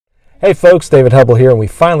Hey folks, David Hubbell here, and we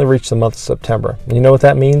finally reached the month of September. And you know what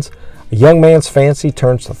that means? A young man's fancy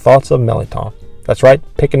turns to thoughts of Mirliton. That's right,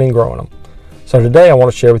 picking and growing them. So today I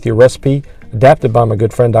want to share with you a recipe adapted by my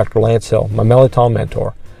good friend Dr. Lance Hill, my Mirliton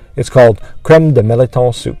mentor. It's called Creme de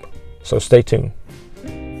Mirliton soup. So stay tuned.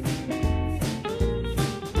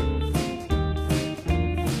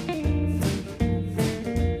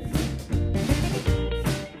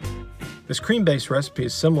 This cream-based recipe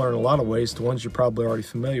is similar in a lot of ways to ones you're probably already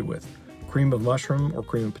familiar with, cream of mushroom or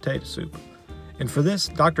cream of potato soup. And for this,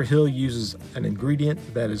 Dr. Hill uses an ingredient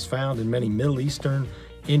that is found in many Middle Eastern,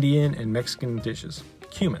 Indian, and Mexican dishes,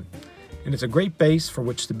 cumin. And it's a great base for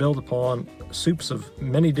which to build upon soups of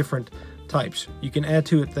many different types. You can add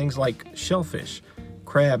to it things like shellfish,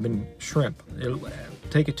 crab, and shrimp. It'll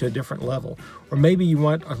take it to a different level. Or maybe you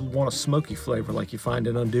might want a smoky flavor like you find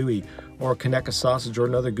in andouille, or a Kaneka sausage, or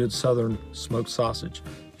another good southern smoked sausage.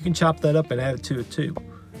 You can chop that up and add it to it too.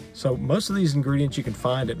 So most of these ingredients you can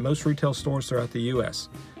find at most retail stores throughout the US.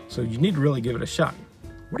 So you need to really give it a shot.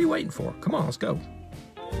 What are you waiting for? Come on, let's go.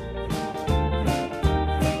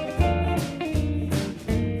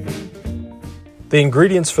 The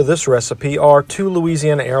ingredients for this recipe are 2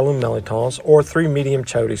 Louisiana Heirloom Mirlitons or 3 medium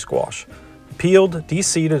chayote squash, peeled,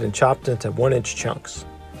 deseeded, and chopped into 1-inch chunks.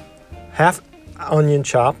 Half onion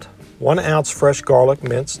chopped, 1 ounce fresh garlic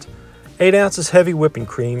minced, 8 ounces heavy whipping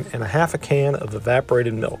cream, and a half a can of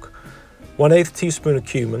evaporated milk, 1/8 teaspoon of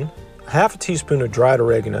cumin, a half a teaspoon of dried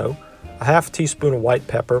oregano, a half a teaspoon of white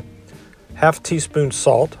pepper, half a teaspoon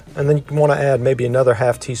salt, and then you want to add maybe another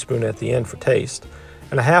half teaspoon at the end for taste,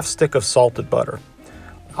 and a half stick of salted butter.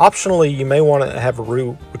 Optionally, you may want to have a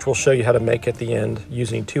roux, which we'll show you how to make at the end,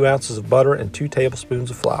 using 2 ounces of butter and 2 tablespoons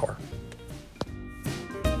of flour.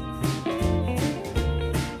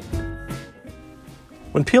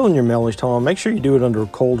 When peeling your Mirliton, make sure you do it under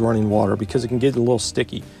cold running water because it can get a little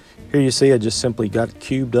sticky. Here you see I just simply got it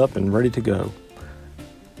cubed up and ready to go.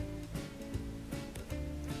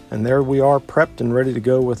 And there we are, prepped and ready to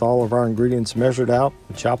go with all of our ingredients measured out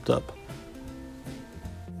and chopped up.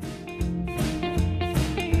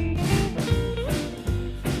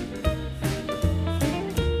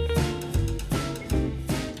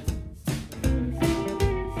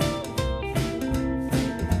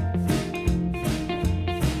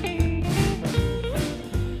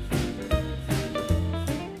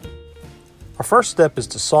 Our first step is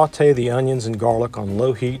to saute the onions and garlic on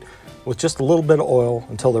low heat with just a little bit of oil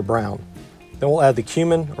until they're brown. Then we'll add the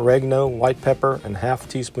cumin, oregano, white pepper, and half a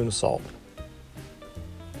teaspoon of salt.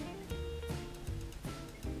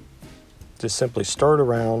 Just simply stir it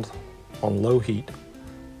around on low heat.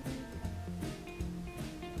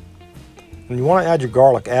 And you want to add your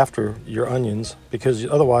garlic after your onions because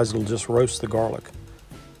otherwise it'll just roast the garlic.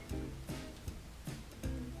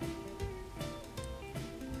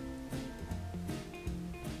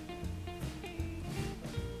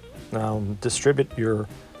 Now distribute your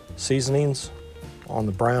seasonings on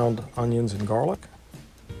the browned onions and garlic.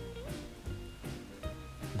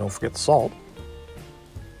 Don't forget the salt.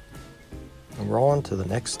 And we're on to the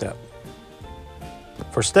next step.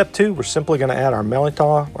 For step 2, we're simply going to add our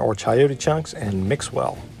Mirliton or chayote chunks and mix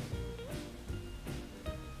well.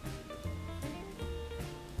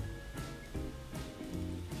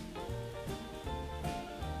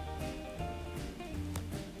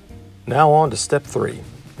 Now on to step 3.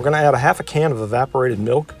 We're going to add a half a can of evaporated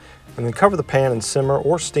milk and then cover the pan and simmer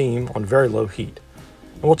or steam on very low heat.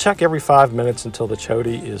 And we'll check every 5 minutes until the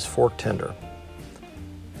chayote is fork tender.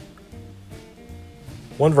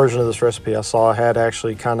 One version of this recipe I saw had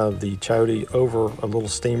actually kind of the chayote over a little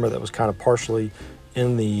steamer that was kind of partially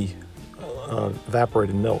in the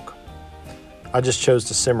evaporated milk. I just chose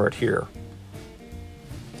to simmer it here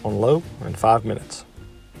on low in 5 minutes.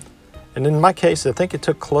 And in my case, I think it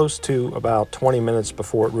took close to about 20 minutes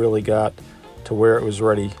before it really got to where it was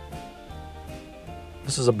ready.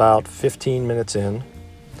 This is about 15 minutes in,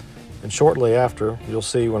 and shortly after, you'll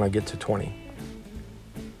see when I get to 20.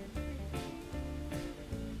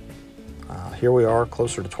 Here we are,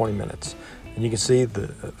 closer to 20 minutes. And you can see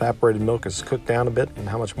the evaporated milk is cooked down a bit and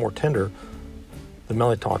how much more tender the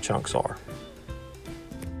Mirliton chunks are.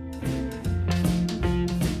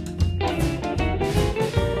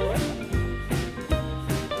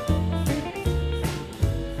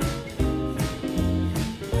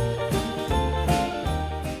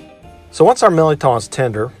 So once our Mirliton is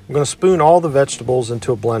tender, I'm going to spoon all the vegetables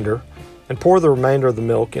into a blender and pour the remainder of the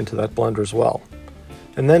milk into that blender as well.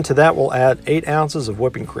 And then to that we'll add 8 ounces of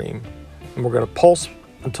whipping cream. And we're going to pulse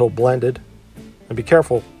until blended. And be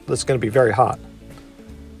careful, it's going to be very hot.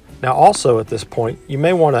 Now also at this point, you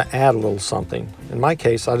may want to add a little something. In my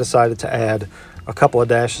case, I decided to add a couple of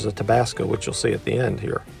dashes of Tabasco, which you'll see at the end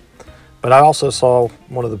here. But I also saw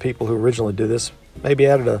one of the people who originally did this maybe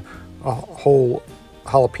added a whole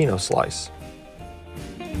jalapeno slice.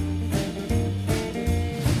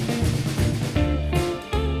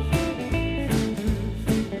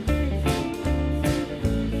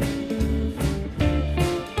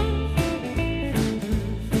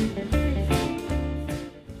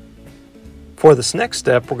 For this next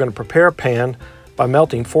step, we're going to prepare a pan by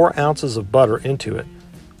melting 4 ounces of butter into it.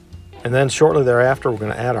 And then shortly thereafter, we're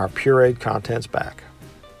going to add our pureed contents back.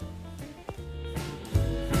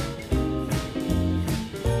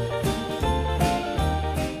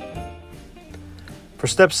 For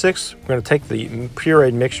step 6, we're going to take the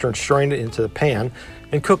pureed mixture and strain it into the pan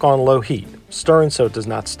and cook on low heat, stirring so it does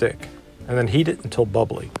not stick, and then heat it until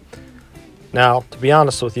bubbly. Now, to be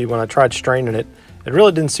honest with you, when I tried straining it, it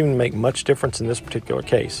really didn't seem to make much difference in this particular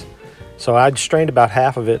case. So I strained about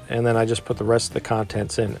half of it, and then I just put the rest of the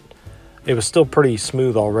contents in it. It was still pretty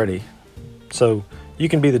smooth already, so you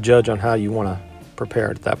can be the judge on how you want to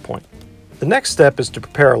prepare it at that point. The next step is to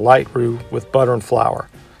prepare a light roux with butter and flour.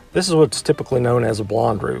 This is what's typically known as a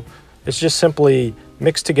blonde roux. It's just simply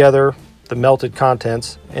mix together the melted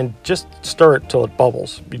contents and just stir it till it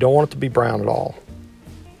bubbles. You don't want it to be brown at all.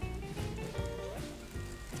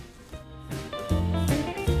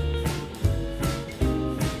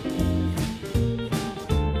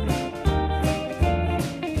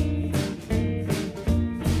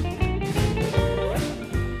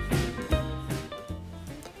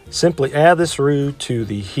 Simply add this roux to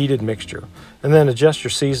the heated mixture and then adjust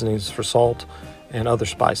your seasonings for salt and other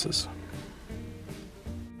spices.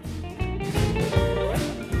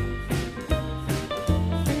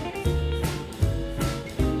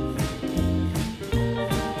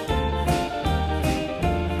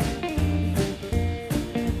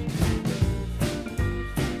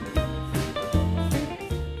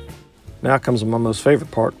 Now comes my most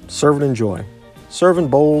favorite part, serve and enjoy. Serve in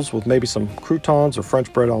bowls with maybe some croutons or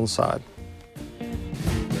French bread on the side.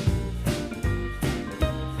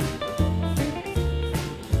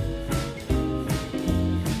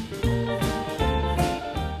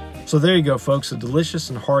 So there you go, folks, a delicious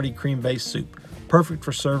and hearty cream-based soup. Perfect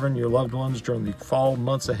for serving your loved ones during the fall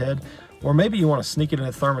months ahead, or maybe you want to sneak it in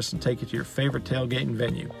a thermos and take it to your favorite tailgating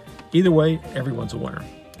venue. Either way, everyone's a winner.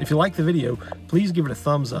 If you like the video, please give it a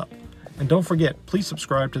thumbs up. And don't forget, please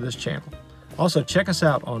subscribe to this channel. Also, check us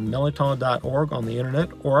out on mirliton.org on the internet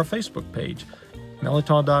or our Facebook page,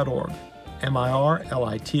 mirliton.org,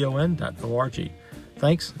 mirliton.org.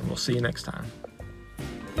 Thanks, and we'll see you next time.